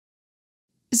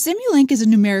Simulink is a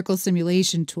numerical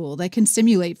simulation tool that can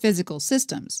simulate physical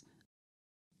systems.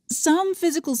 Some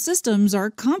physical systems are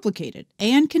complicated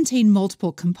and contain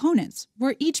multiple components,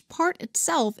 where each part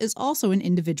itself is also an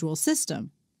individual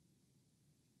system.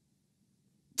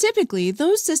 Typically,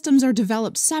 those systems are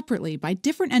developed separately by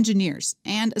different engineers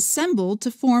and assembled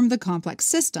to form the complex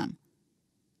system.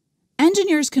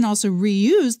 Engineers can also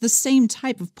reuse the same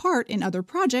type of part in other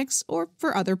projects or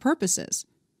for other purposes.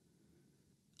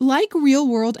 Like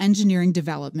real-world engineering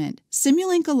development,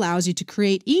 Simulink allows you to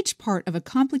create each part of a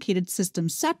complicated system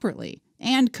separately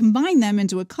and combine them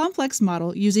into a complex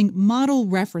model using model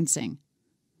referencing.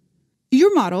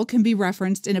 Your model can be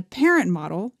referenced in a parent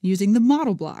model using the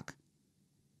model block.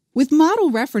 With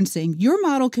model referencing, your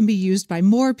model can be used by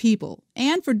more people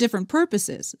and for different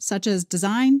purposes, such as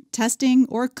design, testing,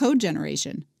 or code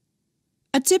generation.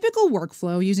 A typical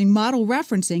workflow using model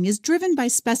referencing is driven by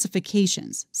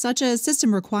specifications, such as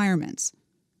system requirements.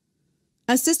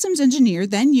 A systems engineer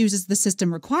then uses the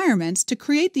system requirements to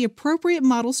create the appropriate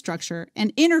model structure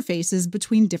and interfaces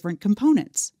between different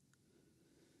components.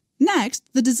 Next,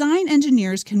 the design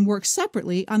engineers can work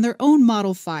separately on their own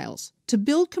model files to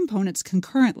build components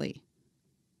concurrently.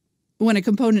 When a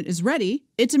component is ready,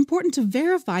 it's important to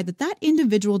verify that that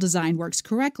individual design works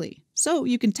correctly, so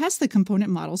you can test the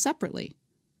component model separately.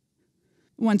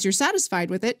 Once you're satisfied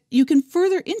with it, you can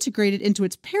further integrate it into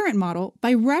its parent model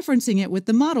by referencing it with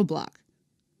the model block.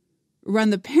 Run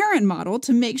the parent model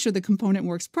to make sure the component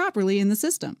works properly in the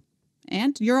system,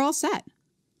 and you're all set.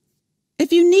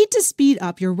 If you need to speed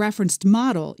up your referenced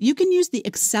model, you can use the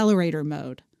accelerator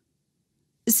mode.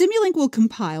 Simulink will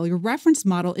compile your referenced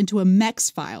model into a MEX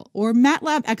file or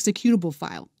MATLAB executable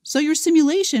file, so your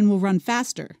simulation will run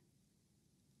faster.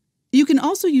 You can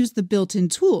also use the built-in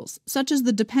tools, such as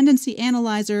the Dependency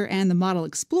Analyzer and the Model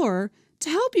Explorer, to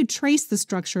help you trace the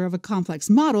structure of a complex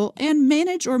model and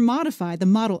manage or modify the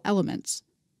model elements.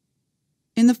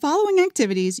 In the following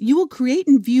activities, you will create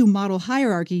and view model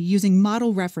hierarchy using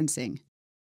model referencing.